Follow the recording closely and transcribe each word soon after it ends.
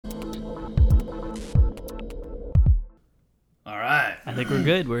think we're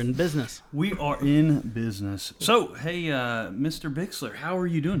good. We're in business. We are in business. So, hey, Mr. Bixler, how are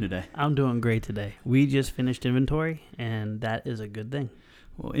you doing today? I'm doing great today. We just finished inventory, and that is a good thing.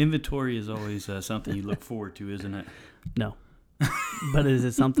 Well, inventory is always something you look forward to, isn't it? No. But is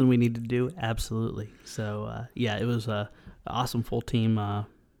it something we need to do? Absolutely. So, yeah, it was an awesome full team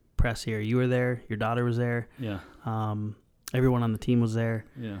press here. You were there. Your daughter was there. Yeah. Everyone on the team was there.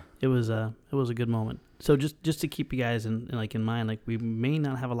 Yeah. It was a good moment. So just to keep you guys in mind, like we may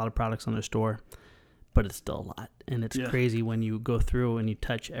not have a lot of products on the store, but it's still a lot, and it's crazy when you go through and you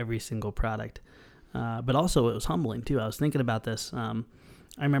touch every single product. But also it was humbling too. I was thinking about this. I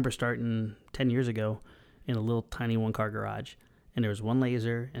remember starting 10 years ago in a little tiny one-car garage, and there was one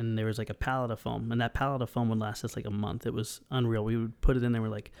laser, and there was like a pallet of foam, and that pallet of foam would last us like a month. It was unreal. We would put it in there, we're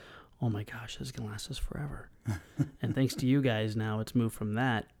like, oh my gosh, this is gonna last us forever. And thanks to you guys, now it's moved from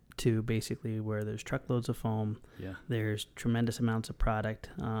that to basically where there's truckloads of foam, there's tremendous amounts of product,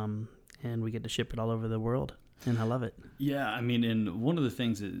 and we get to ship it all over the world, and I love it. Yeah, I mean, and one of the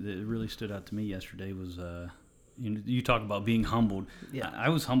things that really stood out to me yesterday was, you talk about being humbled. Yeah. I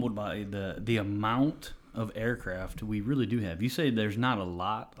was humbled by the amount of aircraft we really do have. You say there's not a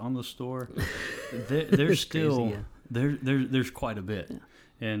lot on the store. There's still, crazy, there's quite a bit. Yeah.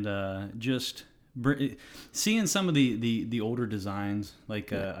 And just seeing some of the older designs,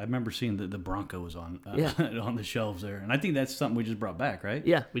 like I remember seeing the Bronco was on on the shelves there, and I think that's something we just brought back, right?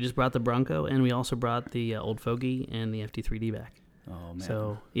 Yeah, we just brought the Bronco, and we also brought the Old Fogey and the FT3D back. Oh man!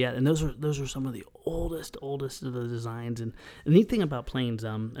 So yeah, and those are some of the oldest of the designs. And the neat thing about planes,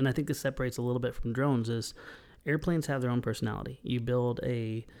 and I think this separates a little bit from drones, is airplanes have their own personality. You build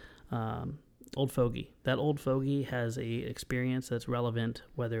a Old Fogey. That Old Fogey has a experience that's relevant,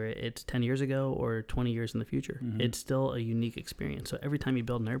 whether it's 10 years ago or 20 years in the future. Mm-hmm. It's still a unique experience. So every time you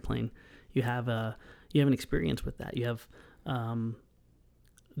build an airplane, you have an experience with that. You have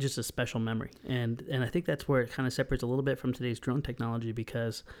just a special memory. And I think that's where it kind of separates a little bit from today's drone technology,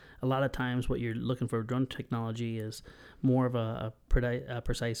 because a lot of times what you're looking for with drone technology is more of a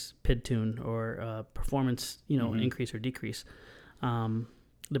precise PID tune or performance, increase or decrease.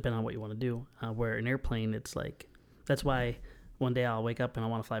 Depending on what you want to do. Where an airplane, it's like, that's why one day I'll wake up and I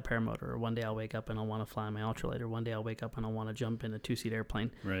want to fly a paramotor, or one day I'll wake up and I want to fly my ultralight, or one day I'll wake up and I want to jump in a two-seat airplane.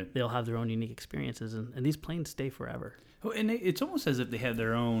 Right. They'll have their own unique experiences, and these planes stay forever. Oh, and it's almost as if they have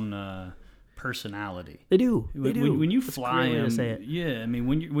their own personality. They do. When you That's fly them, to say it. Yeah. I mean,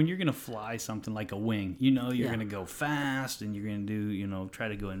 when you're gonna fly something like a wing, you're gonna go fast, and you're gonna do try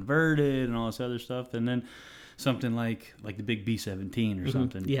to go inverted and all this other stuff, and then something like the big B-17 or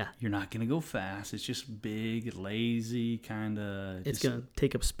something. Yeah. You're not going to go fast. It's just big, lazy, kind of. It's going to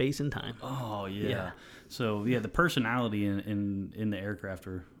take up space and time. Oh, yeah. So, the personality in the aircraft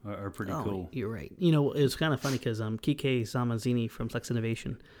are pretty cool. You're right. It's kind of funny because Kike Zamazzini from Flex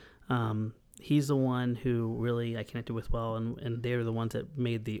Innovation, he's the one who really I connected with well, and they're the ones that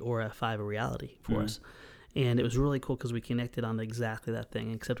made the Aura 5 a reality for us. And it was really cool because we connected on exactly that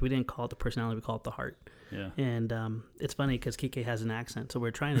thing, except we didn't call it the personality, we called it the heart. Yeah. And it's funny because Kike has an accent, so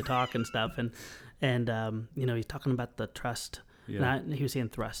we're trying to talk and stuff, and he's talking about the trust. Yeah. He was saying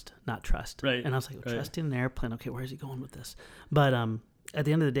thrust, not trust. Right. And I was like, trust in an airplane. Okay, where is he going with this? But at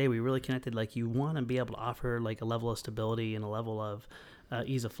the end of the day, we really connected. Like, you want to be able to offer like a level of stability and a level of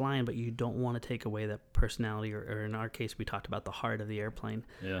ease of flying, but you don't want to take away that personality, or in our case, we talked about the heart of the airplane,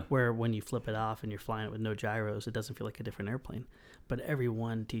 where when you flip it off and you're flying it with no gyros, it doesn't feel like a different airplane. But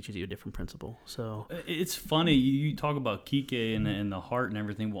everyone teaches you a different principle. So it's funny, you talk about Kike and the heart and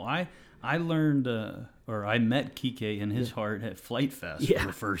everything. Well, I learned, or I met Kike and his heart at Flight Fest for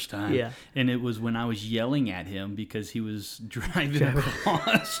the first time. Yeah. And it was when I was yelling at him because he was driving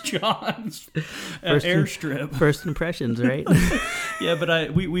across John's airstrip. First impressions, right? Yeah,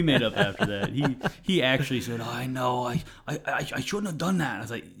 but we made up after that. He actually said, I know, I shouldn't have done that. I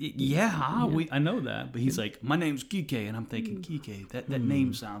was like, I know that. But he's like, my name's Kike. And I'm thinking, Kike, that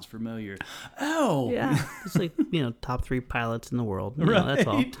name sounds familiar. Oh. Yeah. It's like, top 3 pilots in the world. That's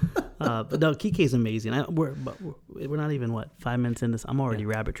all. But no, Kike's amazing. We're not even 5 minutes in this. I'm already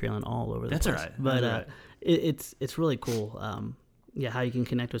rabbit trailing all over the place. That's all right. But it's really cool. How you can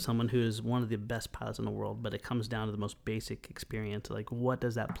connect with someone who is one of the best pilots in the world. But it comes down to the most basic experience. Like, what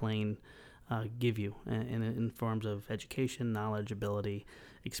does that plane give you in forms of education, knowledge, ability,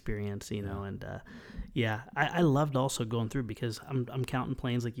 experience? And I loved also going through, because I'm counting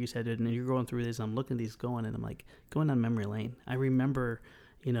planes like you said, and you're going through this. I'm looking at these going, and I'm like going down memory lane. I remember.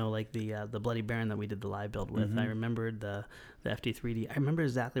 Like the Bloody Baron that we did the live build with. Mm-hmm. I remembered the FT3D. I remember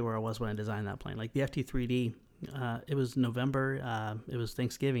exactly where I was when I designed that plane. Like the FT3D, it was November. It was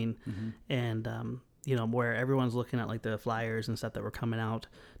Thanksgiving, and where everyone's looking at like the flyers and stuff that were coming out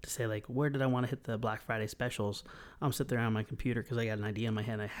to say like, where did I want to hit the Black Friday specials? I'm sitting there on my computer because I got an idea in my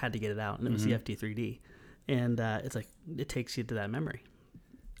head and I had to get it out, and it was the FT3D. And it's like, it takes you to that memory.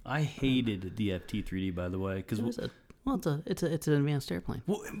 I hated the FT3D, by the way, because it's an advanced airplane.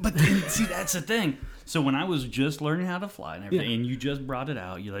 Well, but see, that's the thing. So when I was just learning how to fly and everything, and you just brought it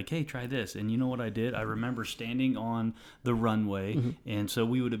out, you're like, hey, try this. And you know what I did? I remember standing on the runway, and so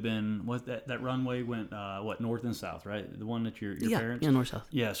we would have been, that runway went, north and south, right? The one that your parents? Yeah, north-south.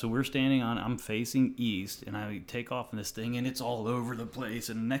 Yeah, so we're standing on, I'm facing east, and I take off in this thing, and it's all over the place.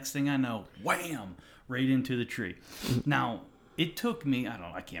 And next thing I know, wham, right into the tree. Now, it took me,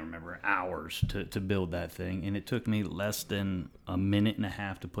 I can't remember, hours to build that thing, and it took me less than a minute and a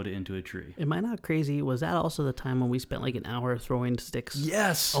half to put it into a tree. Am I not crazy? Was that also the time when we spent like an hour throwing sticks?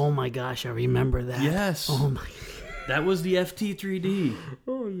 Yes. Oh my gosh, I remember that. Yes. Oh my. That was the FT3D.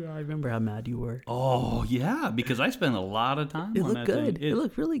 Oh yeah, I remember how mad you were. Oh yeah, because I spent a lot of time on that good. thing. It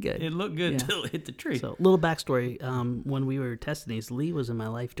looked really good. It looked good until it hit the tree. So, little backstory. When we were testing these, Lee was in my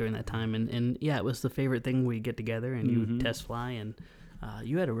life during that time, and yeah, it was the favorite thing. We'd get together and you would test fly, and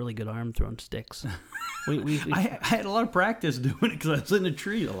you had a really good arm throwing sticks. I had a lot of practice doing it because I was in the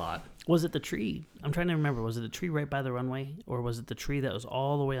tree a lot. Was it the tree? I'm trying to remember. Was it the tree right by the runway, or was it the tree that was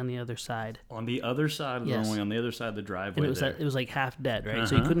all the way on the other side? On the other side of the runway, on the other side of the driveway. And it was like half dead, right?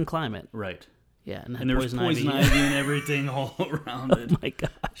 So you couldn't climb it. Right. Yeah, and there was poison ivy and everything all around it. Oh my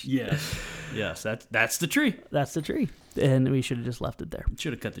gosh. Yes, that's the tree. That's the tree, and we should have just left it there.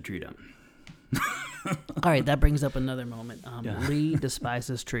 Should have cut the tree down. All right, that brings up another moment. Lee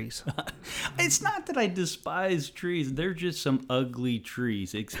despises trees. It's not that I despise trees. They're just some ugly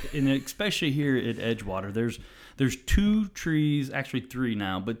trees, and especially here at Edgewater. There's two trees, actually three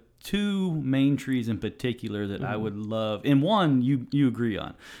now, but two main trees in particular that I would love. And one you agree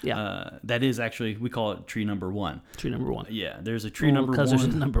on. Yeah. That is actually, we call it tree number one. Tree number one. Yeah, there's a tree number one. Because there's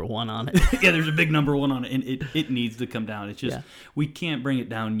a number one on it. Yeah, there's a big number one on it, and it needs to come down. It's just, we can't bring it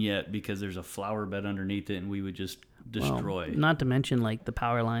down yet because there's a flower bed underneath it, and we would just destroy. Well, not to mention like the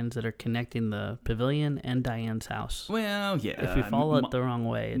power lines that are connecting the pavilion and Diane's house. Well, yeah. If you follow it the wrong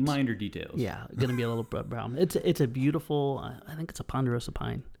way, it's minor details. Yeah, going to be a little brown. It's a beautiful. I think it's a ponderosa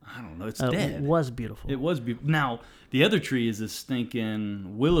pine. I don't know. It's dead. It was beautiful. It was beautiful. Now the other tree is this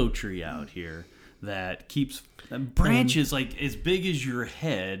stinking willow tree out here that keeps branches like as big as your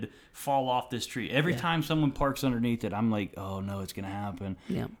head fall off this tree. Every time someone parks underneath it, I'm like, oh no, it's gonna happen.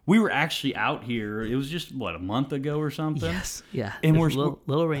 Yeah. We were actually out here. It was just a month ago or something. Yes. Yeah. And we're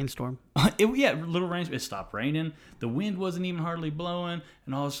little rainstorm. Little rain. It stopped raining. The wind wasn't even hardly blowing,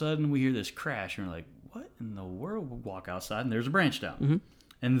 and all of a sudden we hear this crash, and we're like, what in the world? We walk outside, and there's a branch down. Mm-hmm.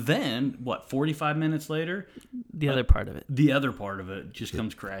 And then, 45 minutes later? The other part of it just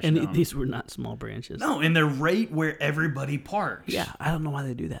comes crashing down. And these were not small branches. No, and they're right where everybody parks. Yeah, I don't know why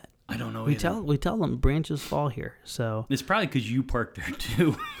they do that. I don't know We tell them branches fall here, so... It's probably because you park there,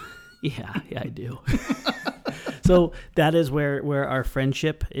 too. Yeah, I do. So that is where our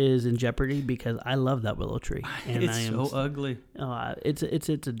friendship is in jeopardy because I love that willow tree. And it's so ugly. It's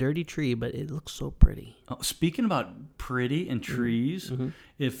a dirty tree, but it looks so pretty. Oh, speaking about pretty and trees,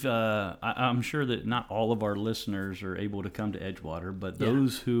 if I'm sure that not all of our listeners are able to come to Edgewater, but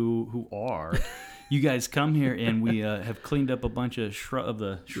those who are, you guys come here and we have cleaned up a bunch of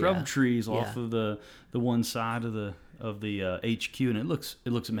shrub trees off of the one side of the HQ, and it looks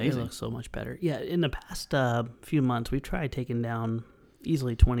amazing. It looks so much better. Yeah, in the past few months, we've tried taking down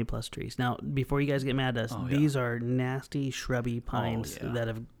easily 20 plus trees. Now, before you guys get mad at us, these are nasty shrubby pines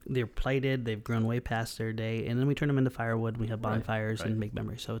they're plated, they've grown way past their day, and then we turn them into firewood, and we have bonfires and make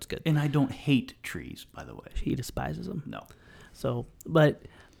memories, so it's good. And I don't hate trees, by the way. He despises them. No. So, but...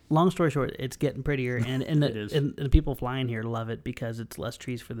 Long story short, it's getting prettier, and the people flying here love it because it's less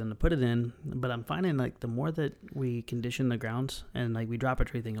trees for them to put it in. But I'm finding like the more that we condition the grounds and like we drop a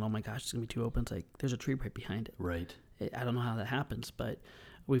tree thinking, oh my gosh, it's gonna be too open. It's like there's a tree right behind it. Right. I don't know how that happens, but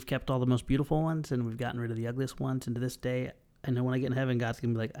we've kept all the most beautiful ones and we've gotten rid of the ugliest ones. And to this day, I know when I get in heaven, God's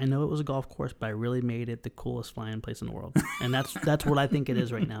gonna be like, I know it was a golf course, but I really made it the coolest flying place in the world. And that's what I think it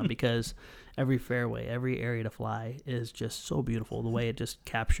is right now because every fairway, every area to fly is just so beautiful. The way it just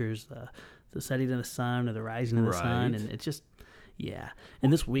captures the setting of the sun or the rising of the sun, and it's just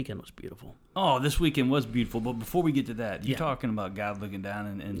And this weekend was beautiful. Oh, this weekend was beautiful. But before we get to that, you're talking about God looking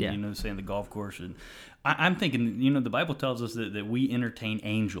down and saying the golf course. And I'm thinking, the Bible tells us that we entertain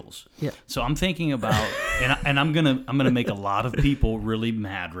angels. Yeah. So I'm thinking about, and I'm gonna make a lot of people really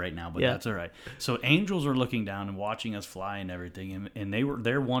mad right now, but that's all right. So angels are looking down and watching us fly and everything, and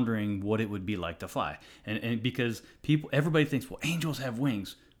they're wondering what it would be like to fly, and because everybody thinks, well, angels have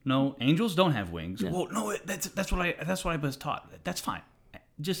wings. No, angels don't have wings. Yeah. Well, no, that's what I was taught. That's fine.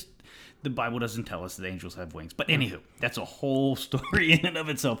 Just the Bible doesn't tell us that angels have wings. But anywho, that's a whole story in and of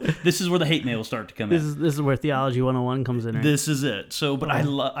itself. This is where the hate mail start to come in. This is where Theology 101 comes in. Right? This is it. So, but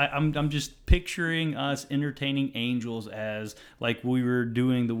I'm just picturing us entertaining angels as like we were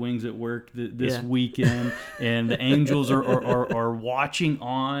doing the Wings at Work this weekend, and the angels are watching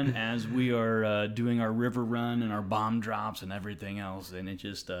on as we are doing our river run and our bomb drops and everything else, and it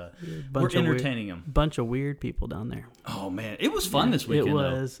just we're entertaining them. Bunch of weird people down there. Oh man, it was fun this weekend.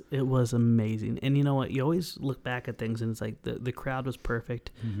 It was amazing. And you know what? You always look back at things and it's like the crowd was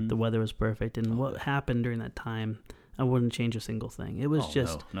perfect, the weather was perfect, and what happened during that time, I wouldn't change a single thing. It was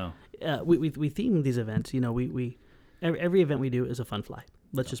no. We theme these events. You know, we every event we do is a fun fly.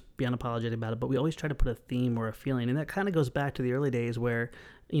 Let's just be unapologetic about it. But we always try to put a theme or a feeling, and that kind of goes back to the early days where,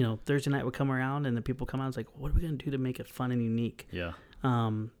 you know, Thursday night would come around and the people come out. It's like, what are we going to do to make it fun and unique? Yeah.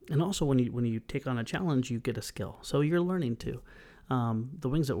 And also when you take on a challenge, you get a skill. So you're learning too. The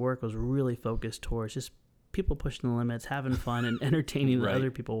Wings at Work was really focused towards just people pushing the limits, having fun, and entertaining the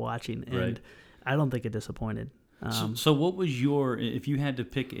other people watching. And I don't think it disappointed. So what was if you had to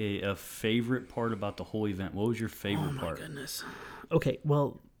pick a favorite part about the whole event, what was your favorite part? Oh, my goodness. Okay,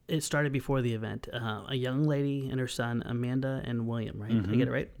 well, it started before the event. A young lady and her son, Amanda and William, right? Did I get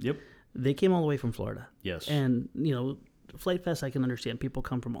it right? Yep. They came all the way from Florida. Yes. And, you know, Flight Fest, I can understand. People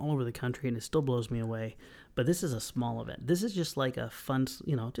come from all over the country, and it still blows me away. But this is a small event. This is just like a fun,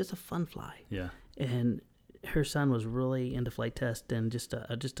 just a fun fly. Yeah. And her son was really into flight test and just an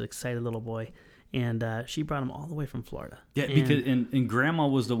excited little boy. And she brought him all the way from Florida. Yeah, because and Grandma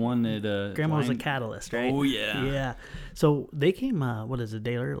was the one that... Grandma was a catalyst, right? Oh, yeah. Yeah. So they came, a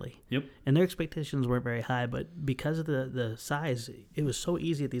day early. Yep. And their expectations weren't very high, but because of the size, it was so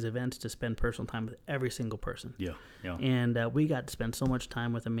easy at these events to spend personal time with every single person. Yeah, yeah. And we got to spend so much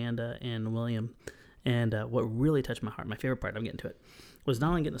time with Amanda and William. And what really touched my heart, my favorite part, I'm getting to it, was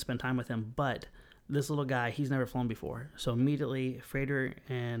not only getting to spend time with him, but... this little guy, he's never flown before. So immediately, freighter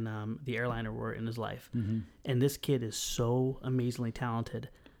and the airliner were in his life. Mm-hmm. And this kid is so amazingly talented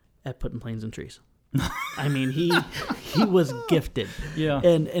at putting planes in trees. I mean, he was gifted. Yeah.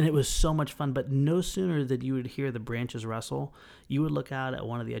 And it was so much fun. But no sooner that you would hear the branches rustle, you would look out at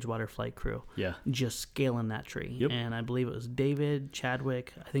one of the Edgewater flight crew. Yeah. Just scaling that tree. Yep. And I believe it was David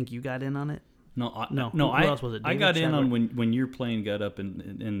Chadwick. I think you got in on it. No. Who else was it? I got in on when your plane got up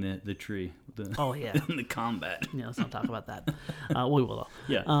in the tree. In the combat. Yeah, let's not talk about that. We will.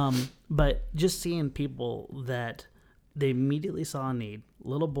 Yeah. But just seeing people that they immediately saw a need.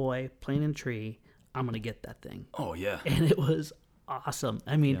 Little boy, plane and tree. I'm gonna get that thing. Oh yeah. And it was awesome.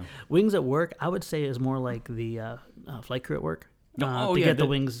 I mean, Wings at Work, I would say is more like the flight crew at work. To get the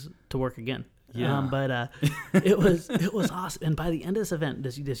wings to work again. Yeah. But it was awesome. And by the end of this event,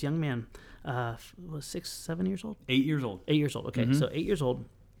 this young man was 7 years old? 8 years old. 8 years old. Okay, Mm-hmm. so 8 years old.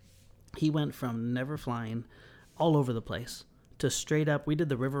 He went from never flying all over the place to straight up. We did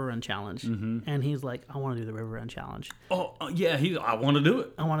the River Run Challenge, and he's like, "I want to do the River Run Challenge." Oh yeah, I want to do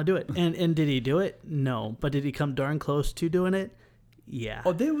it. I want to do it. And did he do it? No, but did he come darn close to doing it? Yeah.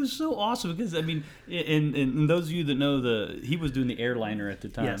 Oh, that was so awesome because I mean, and those of you that know he was doing the airliner at the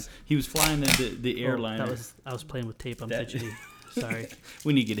time. Yes. He was flying the airliner. I was playing with tape. I'm fidgety. Sorry.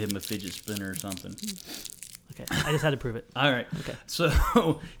 We need to get him a fidget spinner or something. Okay, I just had to prove it. All right. Okay.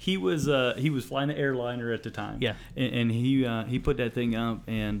 So he was flying the airliner at the time. Yeah. And he put that thing up,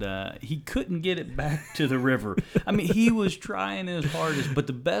 and he couldn't get it back to the river. I mean, he was trying his hardest, but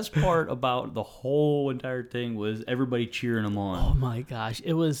the best part about the whole entire thing was everybody cheering him on. Oh my gosh,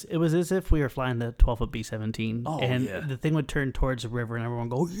 it was as if we were flying the 12-foot B-17, and the thing would turn towards the river, and everyone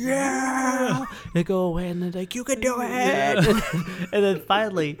go, "Yeah!" They go away, and they're like, "You can do it!" Yeah. And then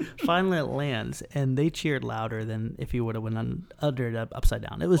finally it lands, and they cheered louder than if you would have went under it upside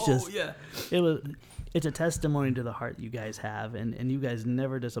down. It was just, it's a testimony to the heart you guys have, and you guys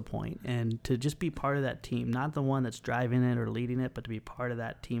never disappoint. And to just be part of that team, not the one that's driving it or leading it, but to be part of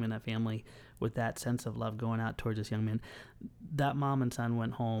that team and that family with that sense of love going out towards this young man. That mom and son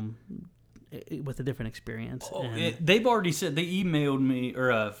went home with a different experience. They've already said, they emailed me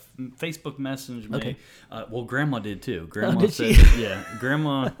or Facebook messaged me. Okay. Well, Grandma did too. Grandma said,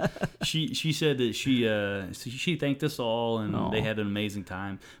 Grandma, she said that she thanked us all and they had an amazing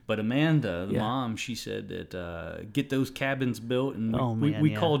time. But Amanda, the mom, she said that get those cabins built, and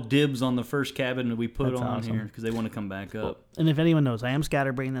we called dibs on the first cabin that we put on here because they want to come back up. And if anyone knows, I am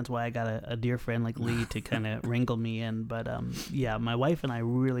scatterbrained. That's why I got a dear friend like Lee to kind of wrangle me in. But my wife and I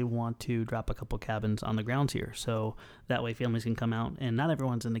really want to drop a couple cabins on the grounds here, so that way families can come out. And not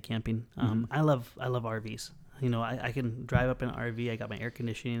everyone's into camping. I love RVs. I can drive up in an RV. I got my air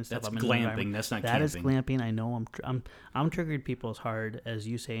conditioning and stuff. That's glamping. That's not camping. That is glamping. I know I'm triggering people as hard as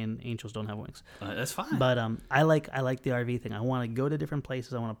you saying angels don't have wings. That's fine. But I like the RV thing. I want to go to different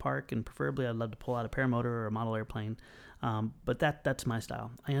places. I want to park, and preferably I'd love to pull out a paramotor or a model airplane. But that's my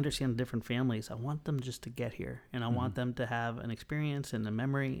style. I understand the different families. I want them just to get here, and I want them to have an experience and a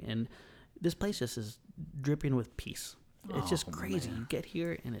memory. And this place just is dripping with peace. It's just crazy. Man. You get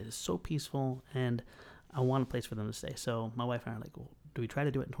here, and it is so peaceful, and I want a place for them to stay. So my wife and I are like, well, do we try to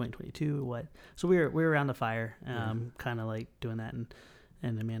do it in 2022 or what? So we were around the fire, kind of like doing that, and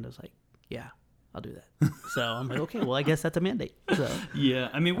Amanda's like, yeah, I'll do that. So I'm like, okay, well, I guess that's a mandate. So yeah,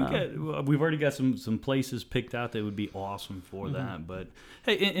 I mean, we've already got some places picked out that would be awesome for that. But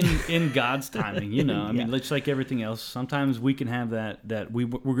hey, in God's timing, I mean, it's like everything else. Sometimes we can have that we're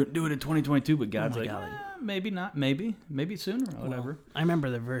going to do it in 2022, but God's maybe not, maybe sooner or whatever. I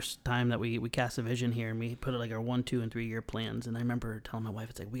remember the first time that we cast a vision here, and we put it like our 1, 2, and 3 year plans. And I remember telling my wife,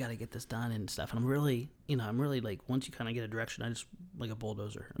 it's like, we got to get this done and stuff. And I'm really like, once you kind of get a direction, I just like a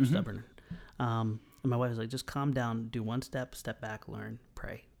bulldozer. I'm stubborn. And my wife was like, just calm down, do one step back, learn,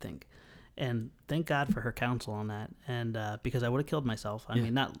 pray, think. And thank God for her counsel on that. And because I would have killed myself. I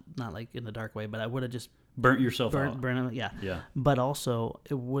mean, not like in the dark way, but I would have just burnt yourself out. Yeah. But also,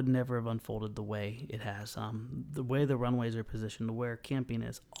 it would never have unfolded the way it has. The way the runways are positioned, where camping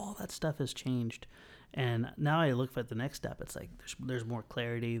is, all that stuff has changed. And now I look at the next step. It's like there's more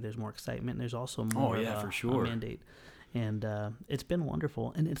clarity, there's more excitement, and there's also more for sure. A mandate. And it's been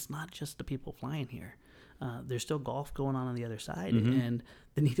wonderful. And it's not just the people flying here. There's still golf going on the other side. And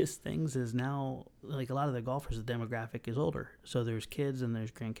the neatest things is now, like a lot of the golfers, the demographic is older. So there's kids and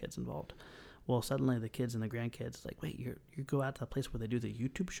there's grandkids involved. Well, suddenly the kids and the grandkids, like, wait, you go out to a place where they do the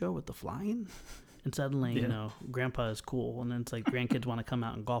YouTube show with the flying? And suddenly, grandpa is cool. And then it's like grandkids want to come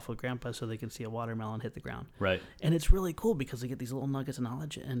out and golf with grandpa so they can see a watermelon hit the ground. Right. And it's really cool because they get these little nuggets of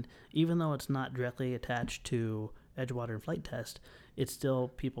knowledge. And even though it's not directly attached to Edgewater and Flight Test, it's still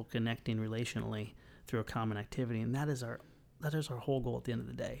people connecting relationally through a common activity. And that is our whole goal at the end of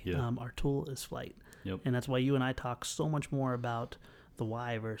the day. Yeah. Our tool is flight. Yep. And that's why you and I talk so much more about the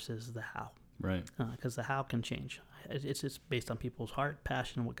why versus the how. Right. Because the how can change. It's based on people's heart,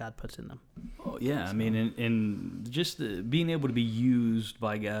 passion, and what God puts in them. Oh, yeah. So, I mean, and just being able to be used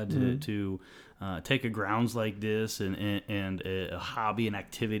by God to take a grounds like this and a hobby, an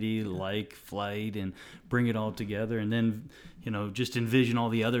activity like flight, and bring it all together. And then, just envision all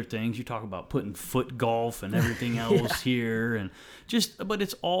the other things. You talk about putting foot golf and everything else here. And but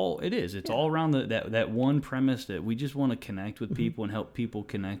it's all around that one premise that we just want to connect with people and help people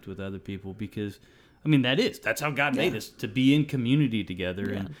connect with other people, because I mean, that's how God made us, to be in community together.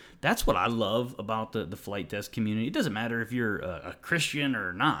 Yeah. And that's what I love about the Flight Test community. It doesn't matter if you're a Christian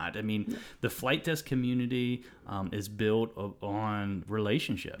or not. I mean, the Flight Test community is built on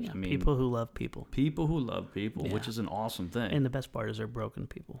relationships. Yeah, I mean, people who love people. People who love people, which is an awesome thing. And the best part is they're broken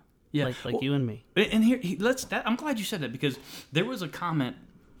people. Yeah. Like you and me. And here, I'm glad you said that, because there was a comment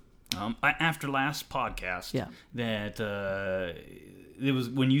after last podcast that it was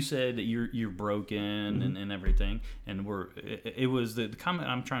when you said that you're broken and everything, and it was the comment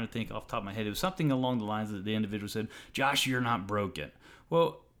I'm trying to think off the top of my head. It was something along the lines that the individual said, "Josh, you're not broken."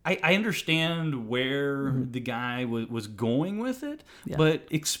 Well, I understand where the guy was going with it, but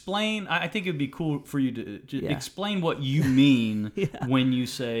explain. I think it'd be cool for you to explain what you mean when you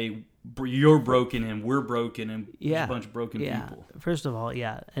say you're broken and we're broken and a bunch of broken people. First of all,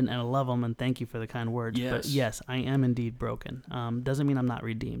 and I love them, and thank you for the kind words. Yes. But yes, I am indeed broken. Doesn't mean I'm not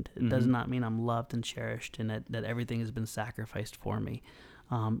redeemed. It does not mean I'm loved and cherished, and that everything has been sacrificed for me.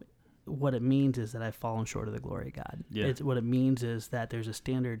 What it means is that I've fallen short of the glory of God. Yeah. What it means is that there's a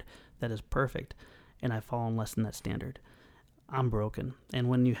standard that is perfect, and I've fallen less than that standard. I'm broken. And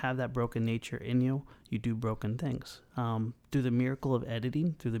when you have that broken nature in you, you do broken things. Through the miracle of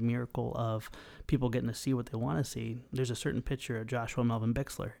editing, through the miracle of people getting to see what they want to see, there's a certain picture of Joshua Melvin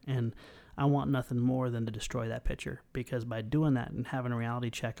Bixler. And I want nothing more than to destroy that picture, because by doing that and having a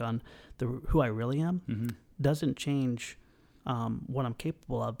reality check on who I really am doesn't change what I'm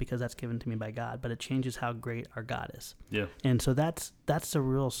capable of, because that's given to me by God, but it changes how great our God is. Yeah. And so that's the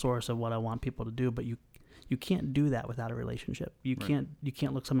real source of what I want people to do, but you can't do that without a relationship. You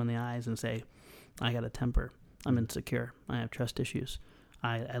can't look someone in the eyes and say, I got a temper, I'm insecure, I have trust issues,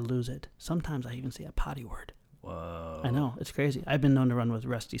 I lose it. Sometimes I even say a potty word. Whoa. I know, it's crazy. I've been known to run with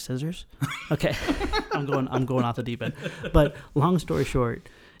rusty scissors. Okay. I'm going off the deep end. But long story short,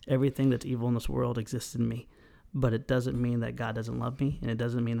 everything that's evil in this world exists in me. But it doesn't mean that God doesn't love me, and it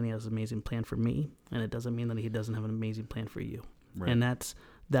doesn't mean that he has an amazing plan for me, and it doesn't mean that he doesn't have an amazing plan for you. Right. And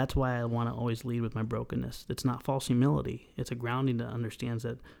that's why I want to always lead with my brokenness. It's not false humility. It's a grounding that understands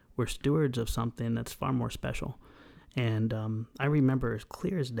that we're stewards of something that's far more special. And I remember as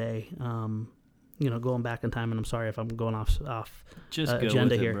clear as day, going back in time, and I'm sorry if I'm going off Just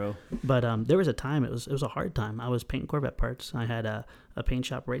agenda here, bro. But there was a time, it was a hard time. I was painting Corvette parts. I had a paint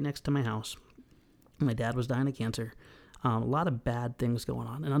shop right next to my house. My dad was dying of cancer. A lot of bad things going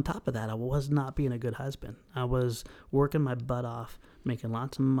on. And on top of that, I was not being a good husband. I was working my butt off, making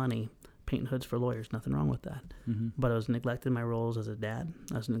lots of money, painting hoods for lawyers. Nothing wrong with that. Mm-hmm. But I was neglecting my roles as a dad.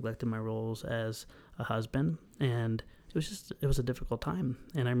 I was neglecting my roles as a husband. And it was a difficult time.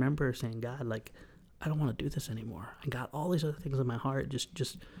 And I remember saying, God, like, I don't want to do this anymore. I got all these other things in my heart.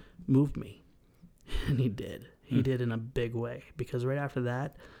 Just move me. And he did. He did in a big way. Because right after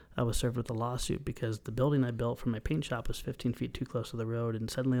that, I was served with a lawsuit because the building I built for my paint shop was 15 feet too close to the road, and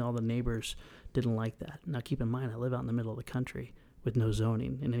suddenly all the neighbors didn't like that. Now, keep in mind, I live out in the middle of the country with no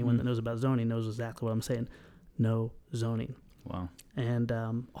zoning, and anyone that knows about zoning knows exactly what I'm saying. No zoning. Wow. And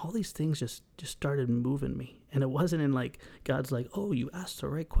all these things just started moving me, and it wasn't in like God's like, oh, you asked the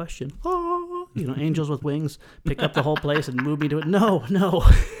right question. Oh, angels with wings pick up the whole place and move me to it. No.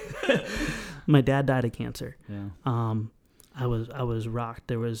 My dad died of cancer. Yeah. I was rocked.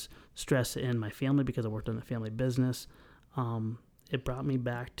 There was stress in my family because I worked in the family business. It brought me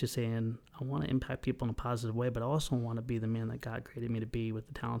back to saying I want to impact people in a positive way, but I also want to be the man that God created me to be with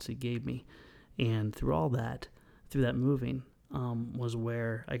the talents He gave me. And through all that, through that moving, was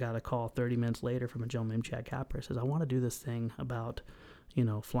where I got a call 30 minutes later from a gentleman named Chad Capper. He says, I want to do this thing about,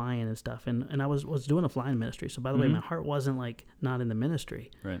 flying and stuff. And I was doing a flying ministry. So by the way, my heart wasn't like not in the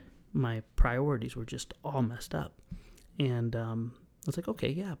ministry. Right. My priorities were just all messed up. And I was like, okay,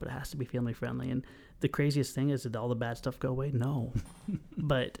 yeah, but it has to be family friendly. And the craziest thing is, did all the bad stuff go away? No.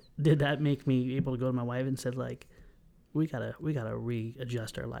 But did that make me able to go to my wife and said, like, we gotta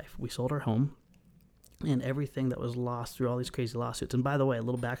readjust our life. We sold our home and everything that was lost through all these crazy lawsuits. And by the way, a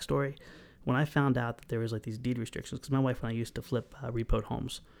little backstory, when I found out that there was like these deed restrictions, because my wife and I used to flip repoed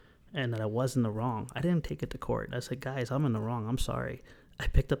homes, and that I was in the wrong, I didn't take it to court. I said, guys, I'm in the wrong. I'm sorry. I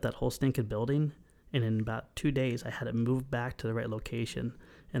picked up that whole stinking building, and in about 2 days, I had it moved back to the right location,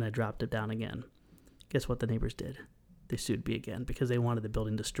 and I dropped it down again. Guess what the neighbors did? They sued me again because they wanted the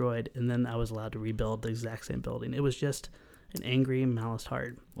building destroyed, and then I was allowed to rebuild the exact same building. It was just an angry, malice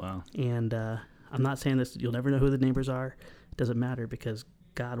heart. Wow. And I'm not saying this, you'll never know who the neighbors are. It doesn't matter because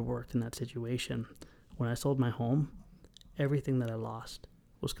God worked in that situation. When I sold my home, everything that I lost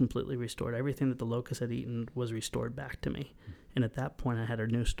was completely restored. Everything that the locust had eaten was restored back to me. And at that point, I had a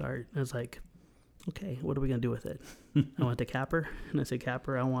new start. I was like, okay, what are we going to do with it? I went to Capper, and I said,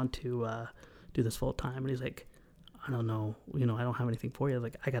 Capper, I want to do this full time. And he's like, I don't know. I don't have anything for you. I was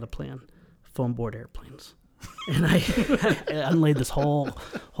like, I got a plan. Foam board airplanes. And I unlaid this whole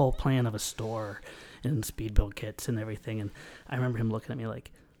plan of a store and speed build kits and everything. And I remember him looking at me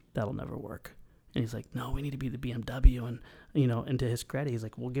like, that'll never work. And he's like, no, we need to be the BMW. And, and to his credit, he's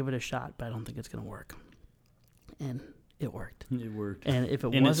like, we'll give it a shot, but I don't think it's going to work. And it worked. It worked. And if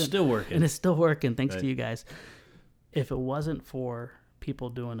it and wasn't, it's still working. And it's still working, thanks to you guys. If it wasn't for people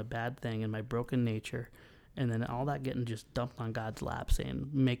doing a bad thing in my broken nature, and then all that getting just dumped on God's lap saying,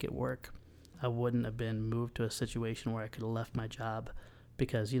 make it work, I wouldn't have been moved to a situation where I could have left my job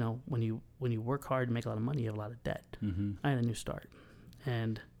because, when you work hard and make a lot of money, you have a lot of debt. Mm-hmm. I had a new start.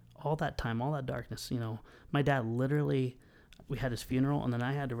 And all that time, all that darkness, my dad literally, we had his funeral, and then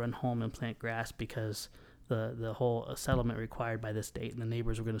I had to run home and plant grass because the whole settlement required by this date, and the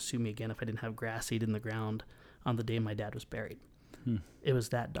neighbors were going to sue me again if I didn't have grass seed in the ground on the day my dad was buried. It was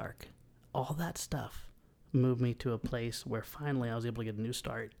that dark. All that stuff moved me to a place where finally I was able to get a new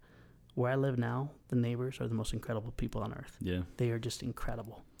start. Where I live now, the neighbors are the most incredible people on earth. Yeah, they are just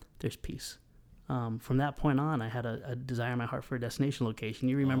incredible. There's peace. From that point on, I had a desire in my heart for a destination location.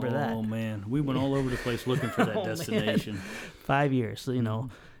 You remember that? Oh, man. We went all over the place looking for that destination. Man. 5 years. So,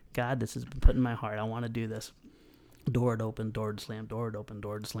 God, this has been put in my heart. I want to do this. Door would open, door would slam, door would open,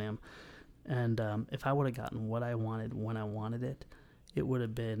 door would slam. And if I would have gotten what I wanted when I wanted it, it would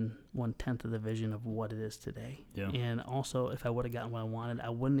have been 1/10 of the vision of what it is today. Yeah. And also, if I would have gotten what I wanted, I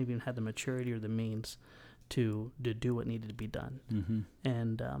wouldn't have even had the maturity or the means to do what needed to be done. Mm-hmm.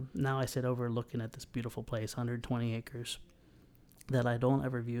 And now I sit over looking at this beautiful place, 120 acres, that I don't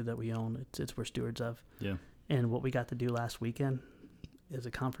ever view that we own. It's we're stewards of. Yeah. And what we got to do last weekend is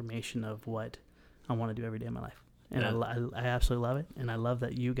a confirmation of what I want to do every day of my life. And I absolutely love it. And I love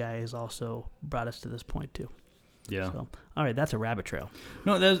that you guys also brought us to this point too. Yeah. So, all right, that's a rabbit trail.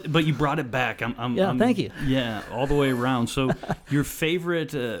 No, but you brought it back. Thank you. Yeah, all the way around. So your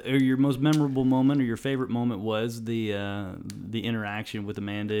favorite or your most memorable moment or your favorite moment was the interaction with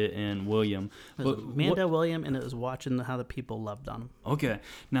Amanda and William. William, and it was watching how the people loved on him. Okay.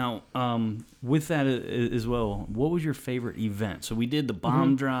 Now, with that as well, what was your favorite event? So we did the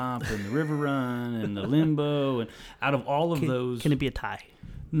bomb drop and the river run and the limbo, and out of all of those, can it be a tie?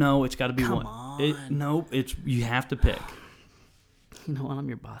 No, it's got to be one. Come on. You have to pick. You know what? I'm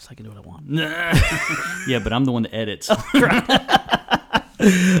your boss. I can do what I want. Yeah, but I'm the one that edits.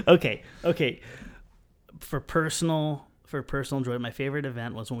 Okay. For personal joy, my favorite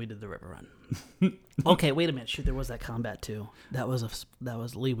event was when we did the river run. Okay, wait a minute. Shoot, there was that combat too. That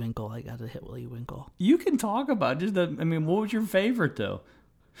was Lee Winkle. I got to hit Lee Winkle. You can talk about what was your favorite though?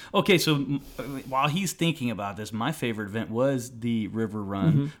 Okay, so while he's thinking about this, my favorite event was the river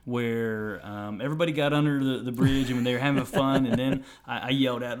run, where everybody got under the bridge and they were having fun, and then I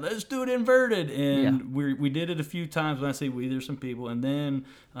yelled out, "Let's do it inverted!" And we did it a few times. When I say we, there's some people, and then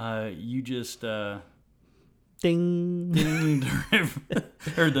you just ding,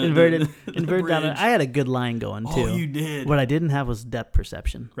 or the inverted bridge. down. I had a good line going too. Oh, you did. What I didn't have was depth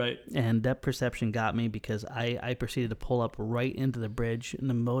perception. Right. And depth perception got me because I proceeded to pull up right into the bridge, and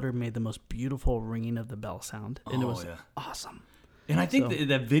the motor made the most beautiful ringing of the bell sound, and it was awesome. And I think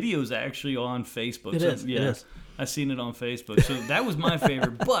that video is actually on Facebook. It is. I've seen it on Facebook. So that was my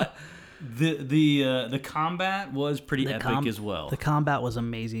favorite, but. The combat was pretty epic as well. The combat was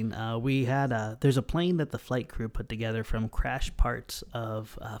amazing. We had there's a plane that the flight crew put together from crash parts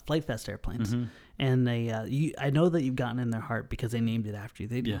of Flight Fest airplanes, and they I know that you've gotten in their heart because they named it after you.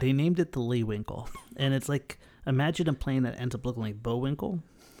 They named it the Lee Winkle, and it's like imagine a plane that ends up looking like Bo Winkle.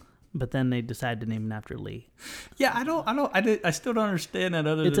 But then they decided to name it after Lee. Yeah, I still don't understand that.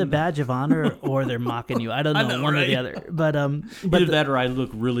 It's a badge of honor, or they're mocking you. I don't know, one or the other. But either that or I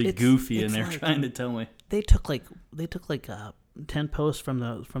look really goofy, and they're trying to tell me. They took 10 posts from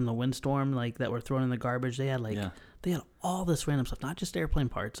the windstorm that were thrown in the garbage. They had they had all this random stuff, not just airplane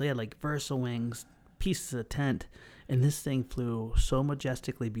parts. They had Versa wings, pieces of tent. And this thing flew so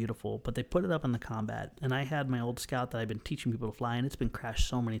majestically beautiful, but they put it up in the combat. And I had my old Scout that I've been teaching people to fly, and it's been crashed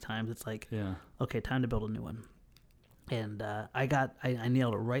so many times. It's okay, time to build a new one. And I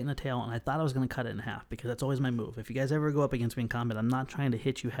nailed it right in the tail, and I thought I was going to cut it in half because that's always my move. If you guys ever go up against me in combat, I'm not trying to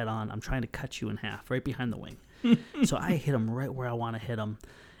hit you head on. I'm trying to cut you in half, right behind the wing. So I hit him right where I want to hit him,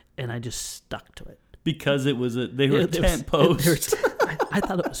 and I just stuck to it. Because they were a tent post. I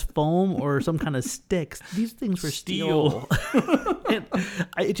thought it was foam or some kind of sticks. These things were steel.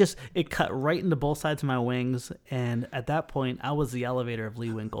 It cut right into both sides of my wings, and at that point, I was the elevator of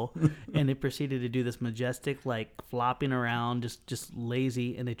Lee Winkle, and it proceeded to do this majestic, flopping around, just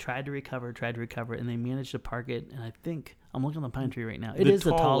lazy, and they tried to recover, and they managed to park it, and I think, I'm looking at the pine tree right now. It is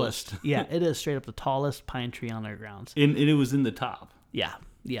the tallest. Yeah, it is straight up the tallest pine tree on our grounds. And it was in the top.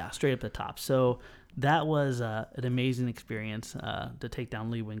 Yeah, straight up the top. So that was an amazing experience to take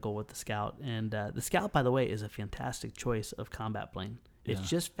down Lee Winkle with the Scout. And the Scout, by the way, is a fantastic choice of combat plane. It's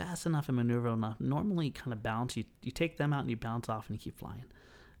just fast enough and maneuverable enough. Normally, you kind of bounce. You take them out and you bounce off and you keep flying.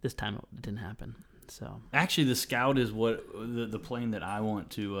 This time it didn't happen. So actually, the Scout is what the plane that I want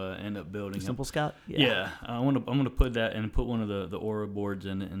to end up building. The Simple Scout. Yeah, I'm gonna put that and put one of the Aura boards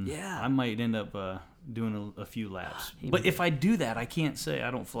in it, and I might end up doing a few laps. But if I do that, I can't say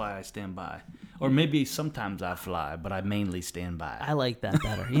I don't fly. I stand by, or maybe sometimes I fly, but I mainly stand by. I like that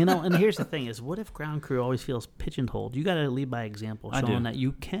better. And here's the thing: is what if ground crew always feels pigeonholed? You got to lead by example, showing that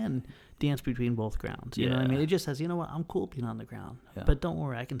you can dance between both grounds. You know what I mean? It just says, you know what, I'm cool being on the ground, but don't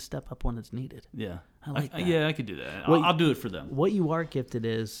worry, I can step up when it's needed. Yeah, I like that. Yeah, I could do that. I'll do it for them. What you are gifted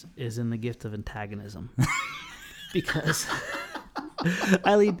is in the gift of antagonism, because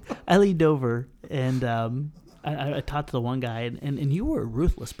I leaned over and I talked to the one guy, and you were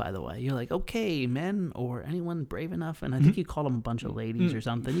ruthless, by the way. You're like, okay, men or anyone brave enough, and I think you called them a bunch of ladies or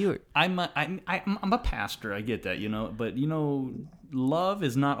something. I'm a pastor. I get that, but love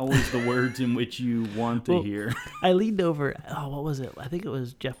is not always the words in which you want to hear. I leaned over. Oh, what was it? I think it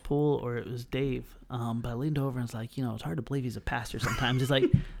was Jeff Poole or it was Dave. But I leaned over and was like, it's hard to believe he's a pastor sometimes. He's like,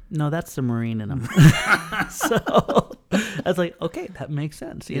 no, that's the Marine in him. So I was like, okay, that makes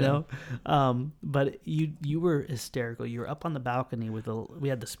sense, you know. But you were hysterical. You were up on the balcony we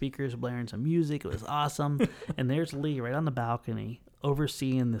had the speakers blaring some music. It was awesome. And there's Lee right on the balcony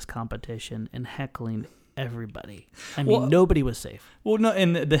overseeing this competition and heckling everybody. I mean, nobody was safe. Well, no,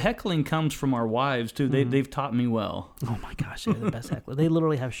 and the heckling comes from our wives too. They've taught me well. Oh my gosh, they're the best hecklers. They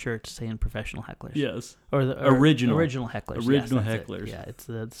literally have shirts saying "professional hecklers." Yes, or original hecklers. Original yes, hecklers. Yeah, it's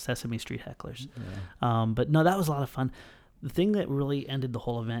the Sesame Street hecklers. Yeah. But no, that was a lot of fun. The thing that really ended the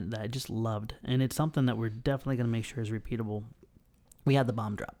whole event that I just loved, and it's something that we're definitely going to make sure is repeatable. We had the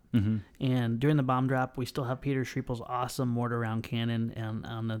bomb drop. Mm-hmm. And during the bomb drop, we still have Peter Schriepel's awesome mortar round cannon. And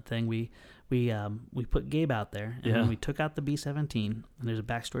on the thing, we put Gabe out there, and then we took out the B-17. And there's a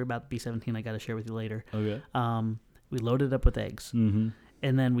backstory about the B-17 I got to share with you later. Okay. We loaded up with eggs. Mm-hmm.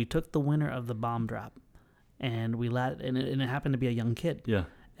 And then we took the winner of the bomb drop, and and it happened to be a young kid. Yeah.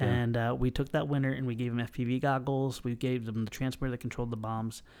 And we took that winner and we gave him FPV goggles. We gave him the transporter that controlled the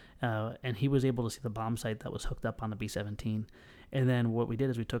bombs, and he was able to see the bomb site that was hooked up on the B-17. And then what we did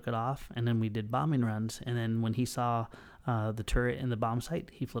is we took it off, and then we did bombing runs. And then when he saw the turret in the bomb site,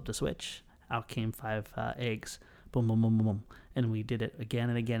 he flipped a switch. Out came 5 eggs. Boom, boom, boom, boom, boom. And we did it again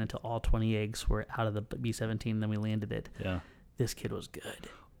and again until all 20 eggs were out of the B-17. Then we landed it. Yeah. This kid was good.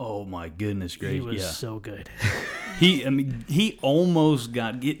 Oh my goodness gracious! He was so good. He almost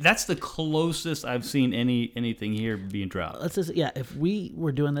got. That's the closest I've seen anything here being dropped. If we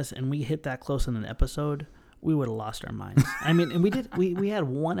were doing this and we hit that close in an episode, we would have lost our minds. I mean, and we did. We had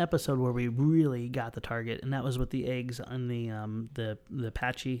one episode where we really got the target, and that was with the eggs on the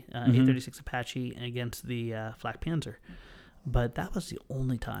Apache, 836 Apache against the Flak Panzer. But that was the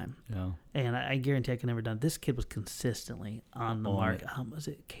only time. Yeah. And I guarantee I could never done. This kid was consistently on the mark. Was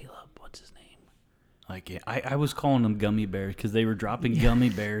it Caleb? What's his name? I was calling them gummy bears because they were dropping gummy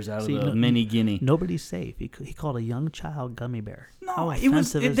bears out of the mini guinea. Nobody's safe. He called a young child gummy bear. No,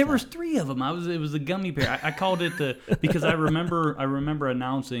 there was 3 of them. It was the gummy bear. I called it because I remember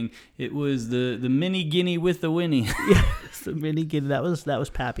announcing it was the mini guinea with the Winnie. Yes, the mini guinea. That was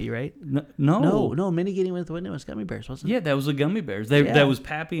Pappy, right? No, mini guinea with the Winnie was gummy bears, wasn't it? Yeah, that was the gummy bears. That was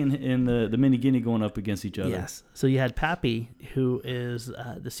Pappy and the mini guinea going up against each other. Yes. So you had Pappy, who is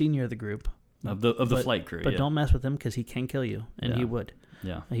the senior of the group. Of the flight crew, but don't mess with him because he can kill you, and he would.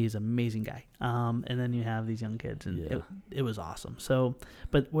 Yeah, he's an amazing guy. And then you have these young kids, and it was awesome. So,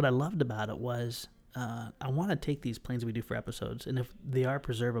 but what I loved about it was I want to take these planes we do for episodes, and if they are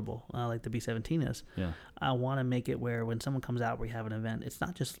preservable, like the B-17 is, I want to make it where when someone comes out, we have an event. It's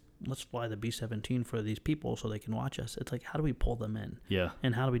not just let's fly the B-17 for these people so they can watch us. It's like, how do we pull them in? Yeah,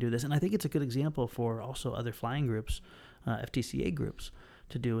 and how do we do this? And I think it's a good example for also other flying groups, FTCA groups,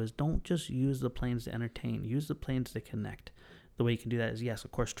 to do is don't just use the planes to entertain. Use the planes to connect. The way you can do that is, yes,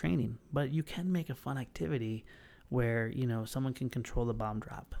 of course, training, but you can make a fun activity where someone can control the bomb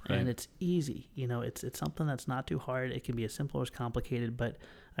drop, and it's easy. It's something that's not too hard. It can be as simple or as complicated, but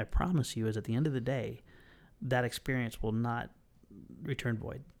I promise you, is at the end of the day, that experience will not return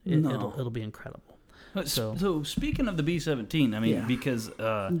void. It'll be incredible. So speaking of the B-17, I mean, because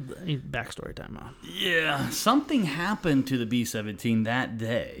backstory time. Something happened to the B-17 that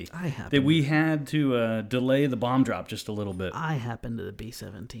day that we had to delay the bomb drop just a little bit. I happened to the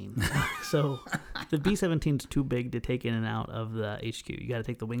B-17. So the B-17 is too big to take in and out of the HQ. You got to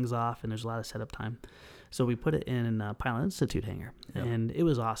take the wings off, and there's a lot of setup time. So we put it in Pilot Institute hangar, and it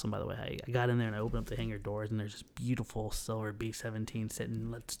was awesome, by the way. I got in there and I opened up the hangar doors, and there's this beautiful silver B-17 sitting,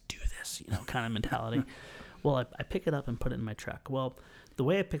 let's do this, kind of mentality. Well, I pick it up and put it in my truck. Well, the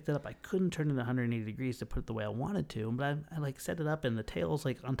way I picked it up, I couldn't turn it 180 degrees to put it the way I wanted to, but I set it up, and the tail's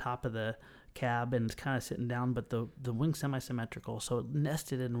on top of the cab, and it's kind of sitting down, but the wing's semi-symmetrical, so it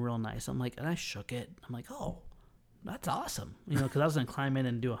nested in real nice. And I shook it. I'm like, oh, that's awesome, because I was going to climb in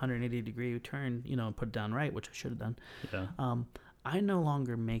and do a 180-degree turn, and put it down right, which I should have done. Yeah. I no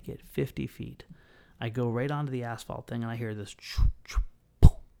longer make it 50 feet. I go right onto the asphalt thing, and I hear this,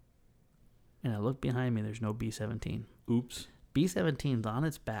 and I look behind me, there's no B-17. Oops. B-17's on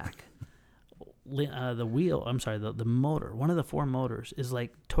its back. The motor, one of the 4 motors is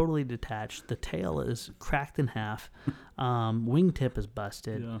totally detached. The tail is cracked in half. Wingtip is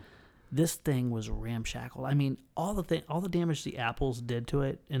busted. Yeah. This thing was ramshackle. I mean, all the damage the apples did to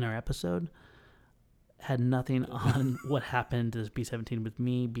it in our episode had nothing on what happened to this B-17 with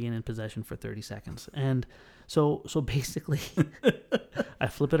me being in possession for 30 seconds. And so basically, I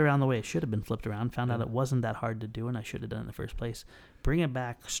flip it around the way it should have been flipped around, found out it wasn't that hard to do, and I should have done it in the first place. Bring it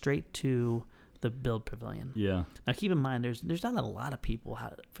back straight to the build pavilion. Yeah. Now keep in mind, there's not a lot of people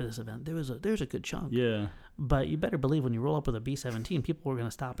for this event. There's a good chunk. Yeah. But you better believe when you roll up with a B-17, people were going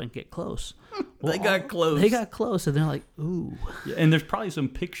to stop and get close. They got close, and they're like, ooh. Yeah, and there's probably some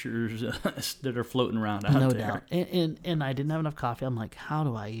pictures that are floating around out there. No doubt. And I didn't have enough coffee. I'm like, how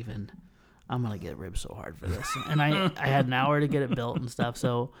do I even I'm going to get ribbed so hard for this. And I had an hour to get it built and stuff.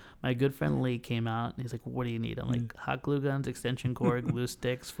 So my good friend Lee came out and he's like, what do you need? I'm like, hot glue guns, extension cord, glue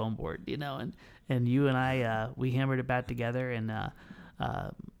sticks, foam board, and you and I, we hammered it back together. And I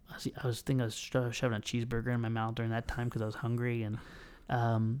was shoving a cheeseburger in my mouth during that time because I was hungry. And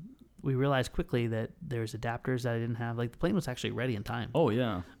we realized quickly that there's adapters that I didn't have. Like, the plane was actually ready in time. Oh,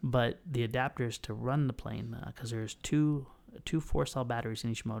 yeah. But the adapters to run the plane, because there's two 4-cell batteries in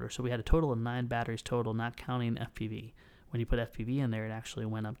each motor. So we had a total of 9 batteries total, not counting FPV. When you put FPV in there, it actually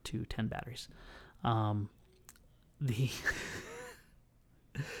went up to 10 batteries. I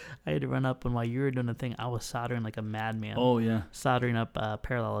had to run up, and while you were doing the thing, I was soldering like a madman. Oh, yeah. Soldering up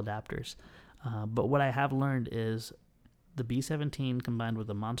parallel adapters. But what I have learned is the B-17 combined with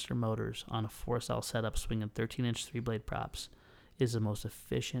the monster motors on a 4-cell setup swinging 13-inch 3-blade props is the most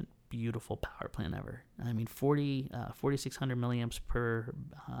efficient, beautiful power plant ever. I mean, 4,600 milliamps per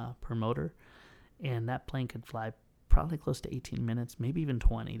motor, and that plane could fly probably close to 18 minutes, maybe even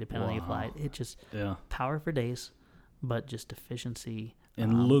 20, depending on how you fly it. It just power for days, but just efficiency.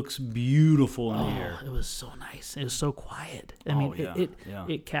 And looks beautiful in the air. It was so nice. It was so quiet. I mean,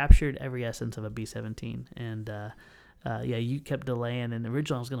 it captured every essence of a B-17, and you kept delaying, and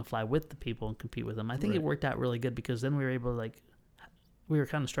originally I was going to fly with the people and compete with them. I think it worked out really good because then we were able to, we were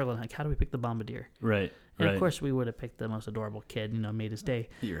kind of struggling, like, how do we pick the Bombardier? Right. And of course we would have picked the most adorable kid, made his day.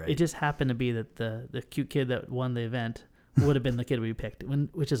 You're right. It just happened to be that the cute kid that won the event would have been the kid we picked,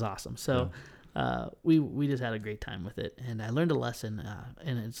 which is awesome. So we just had a great time with it, and I learned a lesson,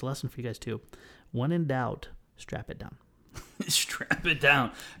 and it's a lesson for you guys too. When in doubt, strap it down. Strap it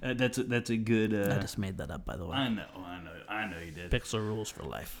down. That's a good. I just made that up, by the way. I know you did. Pixel rules for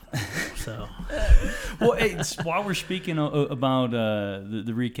life. So, well, hey, while we're speaking about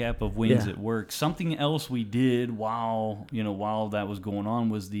the recap of Wings at Work, something else we did while that was going on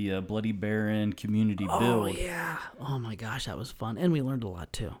was the Bloody Baron community build. Oh yeah! Oh my gosh, that was fun, and we learned a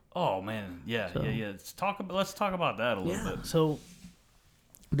lot too. Oh man, yeah. Let's talk about that a little bit. So,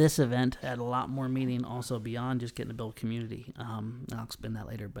 this event had a lot more meaning also beyond just getting to build community. I'll explain that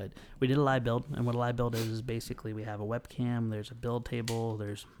later, but we did a live build, and what a live build is basically we have a webcam, there's a build table,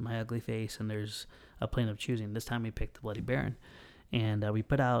 there's my ugly face, and there's a plane of choosing. This time we picked the Bloody Baron, and we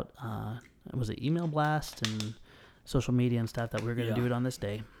put out, was it email blast and social media and stuff that we were going to do it on this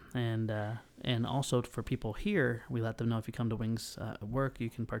day. And also for people here, we let them know if you come to Wings at Work, you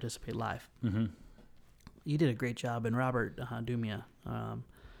can participate live. Mm-hmm. You did a great job, and Robert Dumia,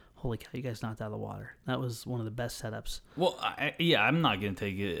 holy cow, you guys knocked out of the water. That was one of the best setups. Well, I'm not going to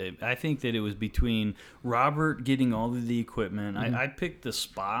take it. I think that it was between Robert getting all of the equipment. Mm-hmm. I picked the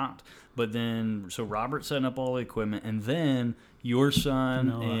spot, but then, so Robert setting up all the equipment, and then your son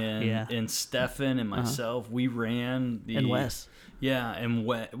and Stefan and myself, we ran the... And Wes. Yeah, and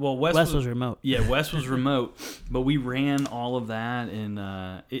Wes was remote. Yeah, Wes was remote, but we ran all of that,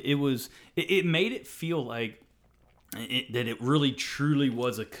 and it made it feel like that it really truly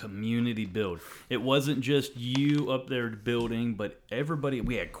was a community build. It wasn't just you up there building, but everybody.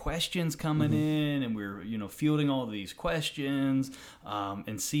 We had questions coming in, and we were fielding all of these questions,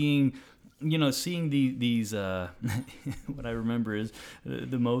 and seeing these what I remember is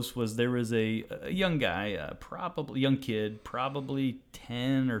the most was there was a young guy, young kid, probably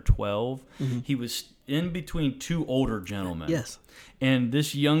 10 or 12. Mm-hmm. He was in between two older gentlemen. Yes. And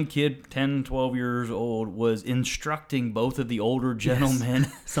this young kid, 10, 12 years old, was instructing both of the older gentlemen.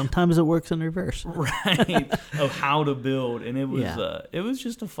 Yes. Sometimes it works in reverse. Right. Of how to build. And it was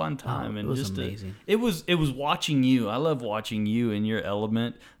just a fun time. It was amazing. It was watching you. I love watching you in your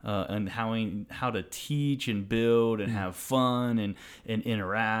element, and how to teach and build and have fun and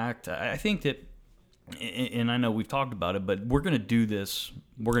interact. I think that, and I know we've talked about it, but we're going to do this.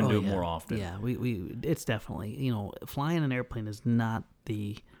 We're going to do it more often. Yeah, it's definitely, flying an airplane is not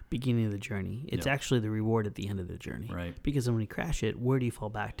the beginning of the journey. It's actually the reward at the end of the journey. Right. Because when you crash it, where do you fall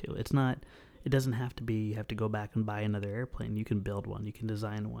back to? It doesn't have to be you have to go back and buy another airplane. You can build one. You can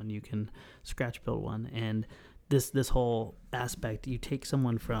design one. You can scratch build one. And this whole aspect, you take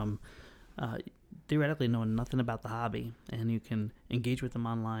someone from theoretically knowing nothing about the hobby, and you can engage with them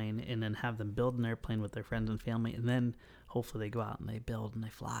online and then have them build an airplane with their friends and family, and then hopefully they go out and they build and they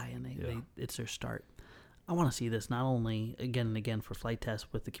fly, and it's their start. I want to see this not only again and again for flight tests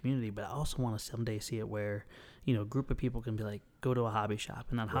with the community, but I also want to someday see it where, a group of people can be like, go to a hobby shop,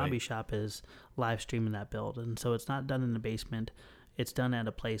 and that hobby shop is live streaming that build. And so it's not done in the basement. It's done at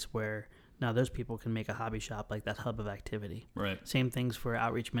a place where Now those people can make a hobby shop like that hub of activity. Right. Same things for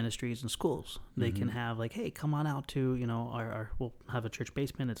outreach ministries and schools. They can have like, hey, come on out to, we'll have a church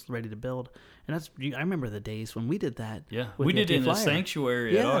basement. It's ready to build. And I remember the days when we did that. Yeah. We did it in the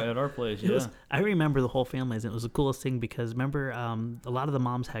sanctuary at our place. Yeah. I remember the whole families. It was the coolest thing because remember, a lot of the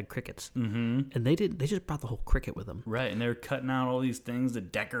moms had crickets, and they just brought the whole cricket with them. Right. And they were cutting out all these things to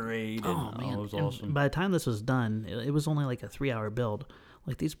decorate. Oh man, it was awesome. By the time this was done, it was only like a 3-hour build.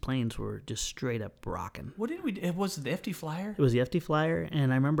 Like these planes were just straight up rocking. What did we do? Was it the FT Flyer? It was the FT Flyer,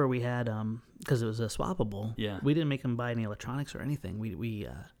 and I remember we had because it was a swappable. Yeah. We didn't make them buy any electronics or anything. We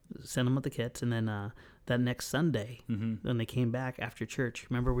sent them with the kits, and then that next Sunday when they came back after church,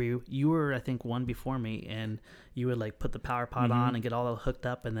 remember you were I think one before me, and you would like put the power pod on and get all hooked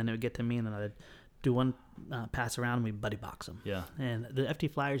up, and then it would get to me, and then I'd do one pass around and we buddy box them. Yeah. And the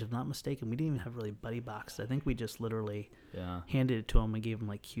FT Flyers, if not mistaken, we didn't even have really buddy boxed. I think we just literally handed it to them and gave them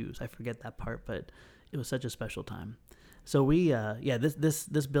like cues. I forget that part, but it was such a special time. So we,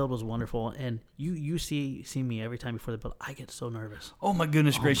 this build was wonderful, and you see me every time before the build. I get so nervous. Oh my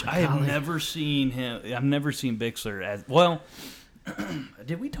goodness gracious! I have never seen him. I've never seen Bixler as well.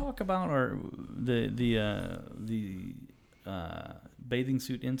 Did we talk about the bathing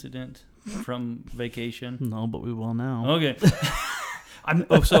suit incident from vacation? No, but we will now. Okay.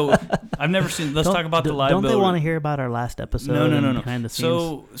 So I've never seen. Let's talk about the live build. Don't they want to hear about our last episode? No. Behind the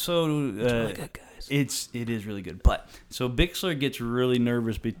scenes? So really good, guys. It is really good. But so Bixler gets really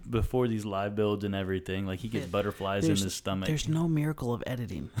nervous before these live builds and everything. Like he gets butterflies in his stomach. There's no miracle of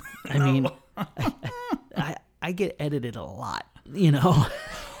editing. I mean, I get edited a lot. I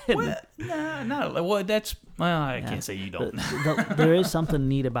can't say you don't. There is something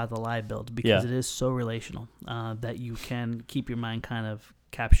neat about the live builds because it is so relational that you can keep your mind kind of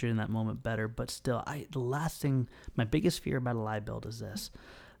captured in that moment better. But still, my biggest fear about a live build is this.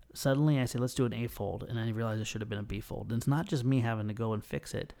 Suddenly I say, let's do an A fold, and I realize it should have been a B fold. And it's not just me having to go and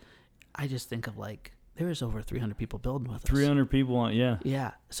fix it. I just think of like, there is over 300 people building with us. 300 people on, yeah.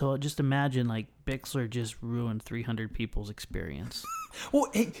 Yeah. So just imagine like Bixler just ruined 300 people's experience. Well,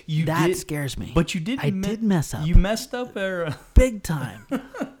 hey, that scares me. But you did. I did mess up. You messed up, big time.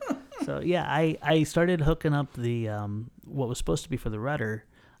 So yeah, I started hooking up the what was supposed to be for the rudder.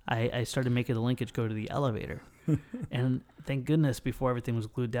 I started making the linkage go to the elevator, and thank goodness before everything was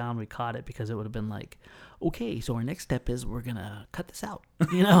glued down, we caught it because it would have been like, okay, so our next step is we're gonna cut this out.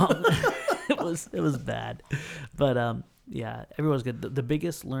 It was bad, but yeah, everyone's good. The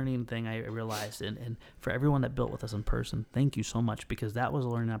biggest learning thing I realized, and for everyone that built with us in person, thank you so much, because that was a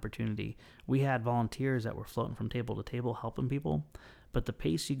learning opportunity. We had volunteers that were floating from table to table helping people, but the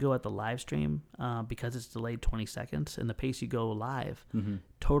pace you go at the live stream, because it's delayed 20 seconds, and the pace you go live,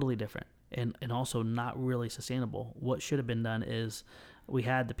 totally different, and also not really sustainable. What should have been done is we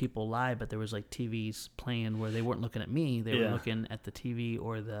had the people live, but there was like TVs playing where they weren't looking at me. They were looking at the TV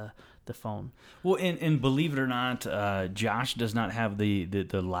or the phone. Well, and believe it or not, Josh does not have the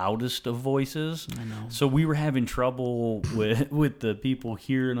loudest of voices. I know. So we were having trouble with the people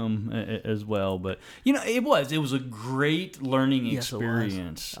hearing them as well. But, it was a great learning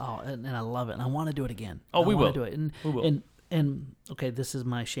experience. Oh, and I love it. And I want to do it again. We will. Do it. We will. And okay, this is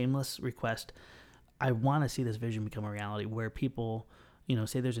my shameless request. I want to see this vision become a reality where people,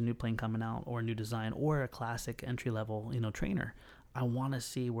 say there's a new plane coming out or a new design or a classic entry level, trainer. I want to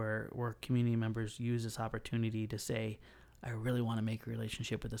see where community members use this opportunity to say, I really want to make a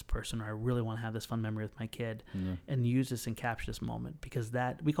relationship with this person, or I really want to have this fun memory with my kid, and use this and capture this moment, because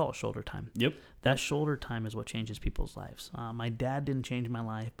that, we call it shoulder time. Yep. That shoulder time is what changes people's lives. My dad didn't change my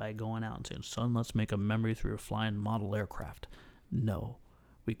life by going out and saying, son, let's make a memory through a flying model aircraft. No.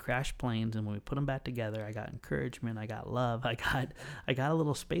 We crashed planes, and when we put them back together, I got encouragement, I got love, I got a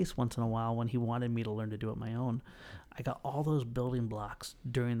little space once in a while when he wanted me to learn to do it my own. I got all those building blocks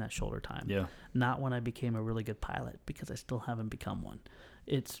during that shoulder time. Yeah. Not when I became a really good pilot, because I still haven't become one.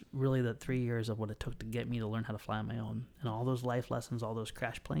 It's really the 3 years of what it took to get me to learn how to fly on my own, and all those life lessons, all those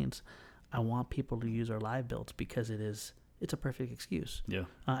crash planes. I want people to use our live builds because it's a perfect excuse. Yeah.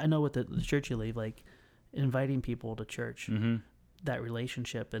 I know with the church you leave, like inviting people to church. That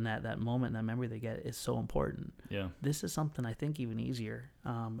relationship and that moment, that memory they get is so important. Yeah. This is something I think even easier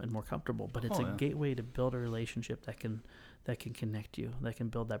and more comfortable, but it's a gateway to build a relationship that can connect you, that can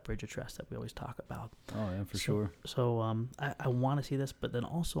build that bridge of trust that we always talk about. Oh yeah, for sure. So I want to see this, but then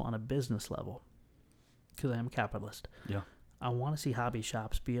also on a business level, because I am a capitalist. Yeah. I want to see hobby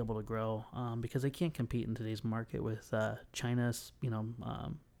shops be able to grow because they can't compete in today's market with China's,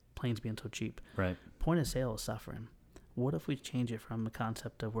 planes being so cheap. Right. Point of sale is suffering. What if we change it from the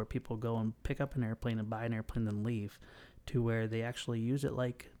concept of where people go and pick up an airplane and buy an airplane and leave, to where they actually use it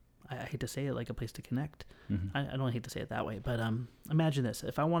like I hate to say it, like a place to connect. Mm-hmm. I don't hate to say it that way, but imagine this.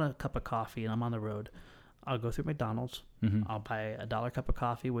 If I want a cup of coffee and I'm on the road, I'll go through McDonald's. Mm-hmm. I'll buy $1 cup of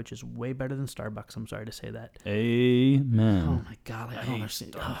coffee, which is way better than Starbucks. I'm sorry to say that. Amen. Oh, my God. I don't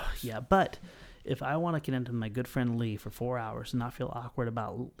understand. Yeah, but if I want to connect with my good friend Lee for 4 hours and not feel awkward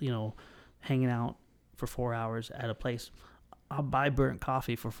about, hanging out for 4 hours at a place, I'll buy burnt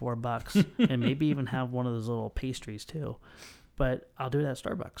coffee for $4 and maybe even have one of those little pastries too. But I'll do it at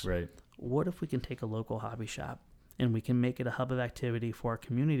Starbucks. Right. What if we can take a local hobby shop and we can make it a hub of activity for our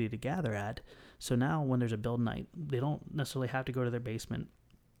community to gather at? So now when there's a build night, they don't necessarily have to go to their basement.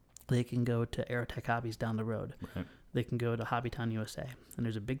 They can go to Aerotech Hobbies down the road. Right. They can go to Hobbytown USA. And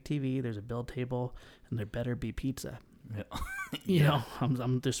there's a big TV, there's a build table, and there better be pizza. Yeah.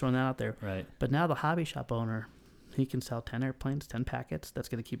 I'm just throwing that out there. Right. But now the hobby shop owner, he can sell 10 airplanes, 10 packets. That's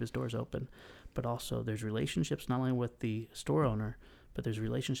going to keep his doors open. But also there's relationships not only with the store owner, but there's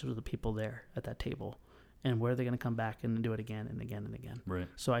relationships with the people there at that table. And where they're going to come back and do it again and again and again. Right.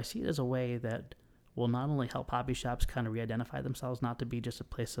 So I see it as a way that will not only help hobby shops kind of re-identify themselves, not to be just a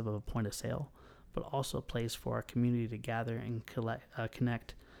place of a point of sale, but also a place for our community to gather and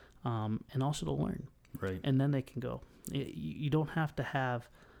connect, and also to learn. Right. And then they can go. You don't have to have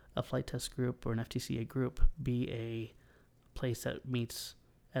a flight test group or an FTCA group be a place that meets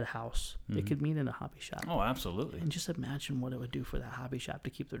at a house. Mm-hmm. It could meet in a hobby shop. Oh, absolutely. And just imagine what it would do for that hobby shop to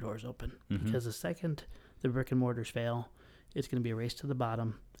keep their doors open. Mm-hmm. Because the second the brick and mortars fail, it's going to be a race to the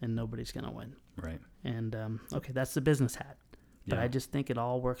bottom, and nobody's going to win. Right. And, okay, that's the business hat. But Yeah. I just think it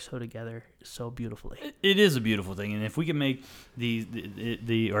all works so together so beautifully. It is a beautiful thing, and if we can make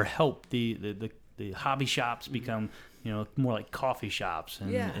or help the hobby shops become more like coffee shops,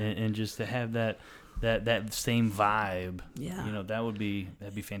 and just to have that same vibe, that'd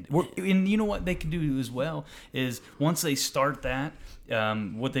be fantastic. And you know what they can do as well is once they start that,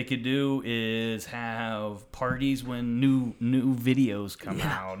 what they could do is have parties when new videos come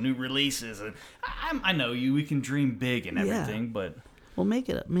out, new releases, and I know we can dream big and everything, but. Well, make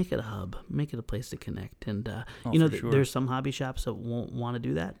it a hub, make it a place to connect, and sure. there's some hobby shops that won't want to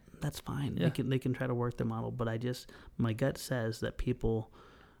do that. That's fine. Yeah. They can try to work their model, but my gut says that people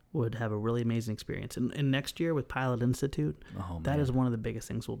would have a really amazing experience. And next year with Pilot Institute, that is one of the biggest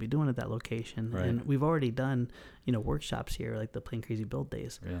things we'll be doing at that location. Right. And we've already done workshops here, like the Plain Crazy Build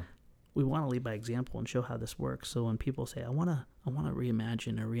Days. Yeah. We want to lead by example and show how this works. So when people say, I want to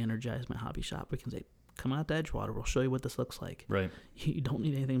reimagine or re-energize my hobby shop, we can say, come out to Edgewater. We'll show you what this looks like. Right. You don't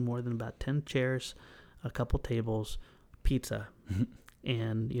need anything more than about 10 chairs, a couple tables, pizza,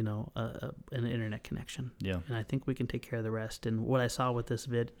 and an internet connection. Yeah. And I think we can take care of the rest. And what I saw with this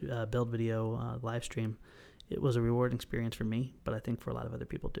build video live stream, it was a rewarding experience for me, but I think for a lot of other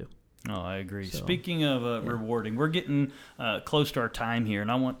people too. Oh, I agree. So, speaking of rewarding, we're getting close to our time here,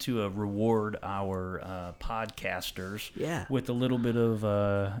 and I want to reward our podcasters with a little bit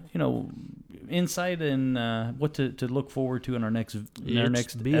of insight and what to look forward to in our next behind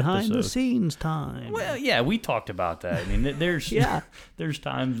episode. The scenes time. Well, yeah, we talked about that. I mean, there's there's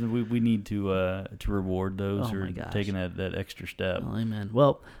times we need to reward those who are taking that extra step. Oh, amen.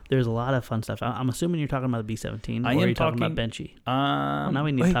 Well, there's a lot of fun stuff. I'm assuming you're talking about the B-17. I am are you talking about Benchy? Now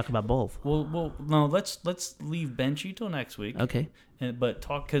we need to talk about both. Well, no. Let's leave Benchy till next week. Okay. But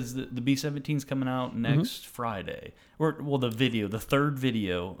talk because the B-17's coming out next Friday. The third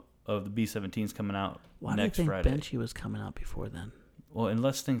video of the B-17's coming out next Friday. Why do you think Benchy was coming out before then? Well,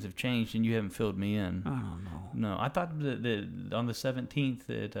 unless things have changed and you haven't filled me in. I don't know. No, I thought that on the 17th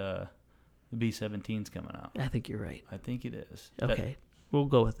that the B-17's coming out. I think you're right. I think it is. Okay. We'll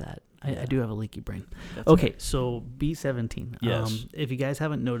go with that. I do have a leaky brain. That's okay, right. So B-17. Yes. If you guys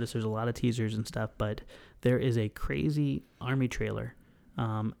haven't noticed, there's a lot of teasers and stuff, but there is a crazy Army trailer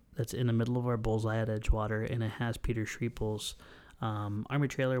that's in the middle of our bullseye at Edgewater, and it has Peter Schriepel's Army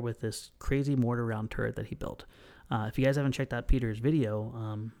trailer with this crazy mortar round turret that he built. If you guys haven't checked out Peter's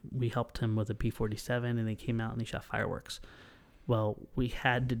video, we helped him with a P-47, and he came out and he shot fireworks. Well, we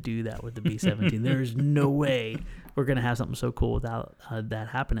had to do that with the B-17. There's no way we're going to have something so cool without that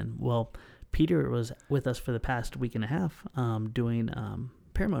happening. Well, Peter was with us for the past week and a half doing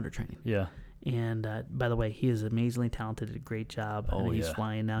paramotor training. Yeah. And by the way, he is amazingly talented, did a great job. He's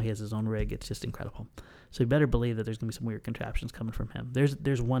flying now. He has his own rig. It's just incredible. So you better believe that there's going to be some weird contraptions coming from him.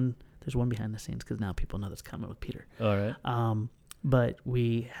 There's one behind the scenes because now people know that's coming with Peter. All right. But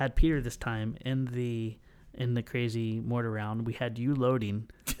we had Peter this time in the crazy mortar round. We had you loading,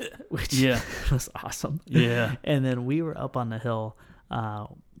 which was awesome. Yeah. And then we were up on the hill.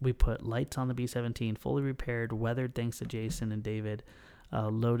 We put lights on the B-17, fully repaired, weathered thanks to Jason and David,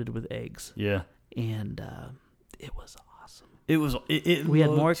 loaded with eggs. Yeah. And it was awesome. It was. We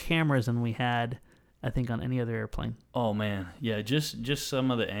had more cameras than we had, I think, on any other airplane. Oh man, yeah, just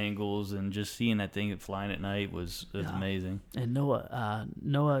some of the angles and just seeing that thing flying at night was amazing. And Noah,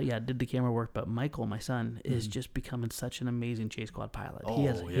 did the camera work, but Michael, my son, is just becoming such an amazing chase squad pilot. Oh,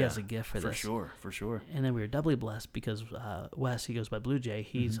 he has a gift for this. For sure. And then we were doubly blessed because Wes, he goes by Blue Jay.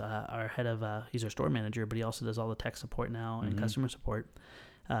 He's our head of, he's our store manager, but he also does all the tech support now and customer support.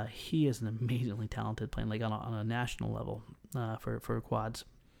 He is an amazingly talented plane, like on a national level for quads.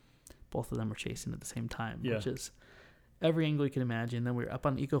 Both of them were chasing at the same time, which is every angle you can imagine. Then we were up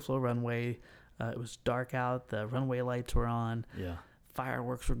on EcoFlow runway. It was dark out. The runway lights were on. Yeah.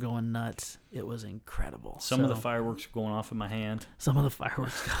 Fireworks were going nuts. It was incredible. Some of the fireworks were going off in my hand. Some of the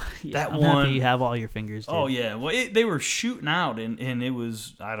fireworks. That I'm one. happy you have all your fingers, dude. Oh, yeah. Well, they were shooting out, and it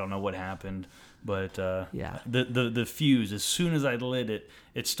was, I don't know what happened. But the fuse, as soon as I lit it,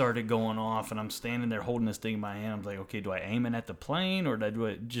 it started going off, and I'm standing there holding this thing in my hand. I'm like, okay, do I aim it at the plane, or do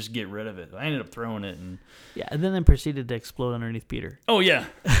I just get rid of it? I ended up throwing it. And then it proceeded to explode underneath Peter. Oh, yeah.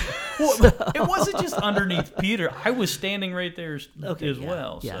 Well, it wasn't just underneath Peter. I was standing right there as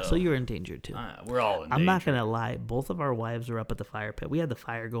well. Yeah, so you were in danger, too. We're all in danger. I'm not going to lie. Both of our wives were up at the fire pit. We had the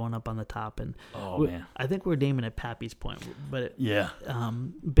fire going up on the top. And man. I think we're naming it Pappy's Point. But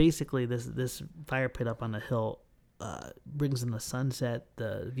basically, this fire pit up on the hill brings in the sunset,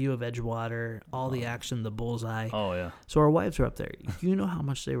 the view of Edgewater, all the action, the bullseye. Oh, yeah. So our wives were up there. You know how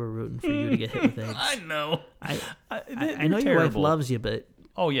much they were rooting for you to get hit with eggs. I know. I know your wife loves you, but...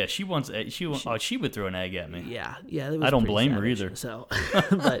 Oh, yeah, she would throw an egg at me. Yeah. I don't blame her either. So,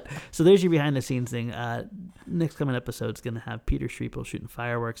 so there's your behind the scenes thing. Next coming episode is going to have Peter Schriepel shooting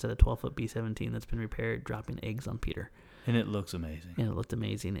fireworks at a 12-foot B-17 that's been repaired, dropping eggs on Peter. And it looks amazing. And it looked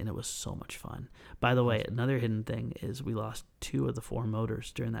amazing, and it was so much fun. By the way, another hidden thing is we lost 2 of the 4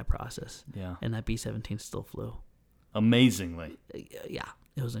 motors during that process. Yeah. And that B-17 still flew. Amazingly. Yeah,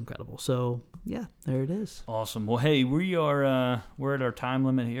 it was incredible. So, yeah, there it is. Awesome. Well, hey, we're at our time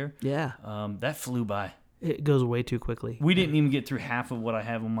limit here. Yeah. That flew by. It goes way too quickly. We didn't even get through half of what I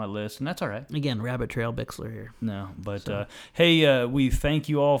have on my list, and that's all right. Again, Rabbit Trail Bixler here. No, but hey, we thank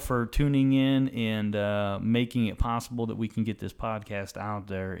you all for tuning in and making it possible that we can get this podcast out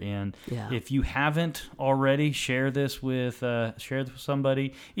there. And if you haven't already, share this with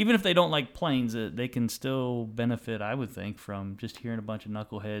somebody. Even if they don't like planes, they can still benefit, I would think, from just hearing a bunch of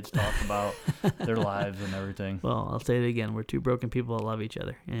knuckleheads talk about their lives and everything. Well, I'll say it again. We're 2 broken people that love each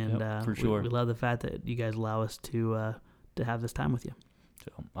other. And for sure. We love the fact that you guys allow us to have this time with you.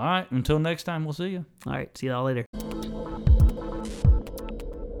 So, all right. Until next time, we'll see you. All right. See you all later.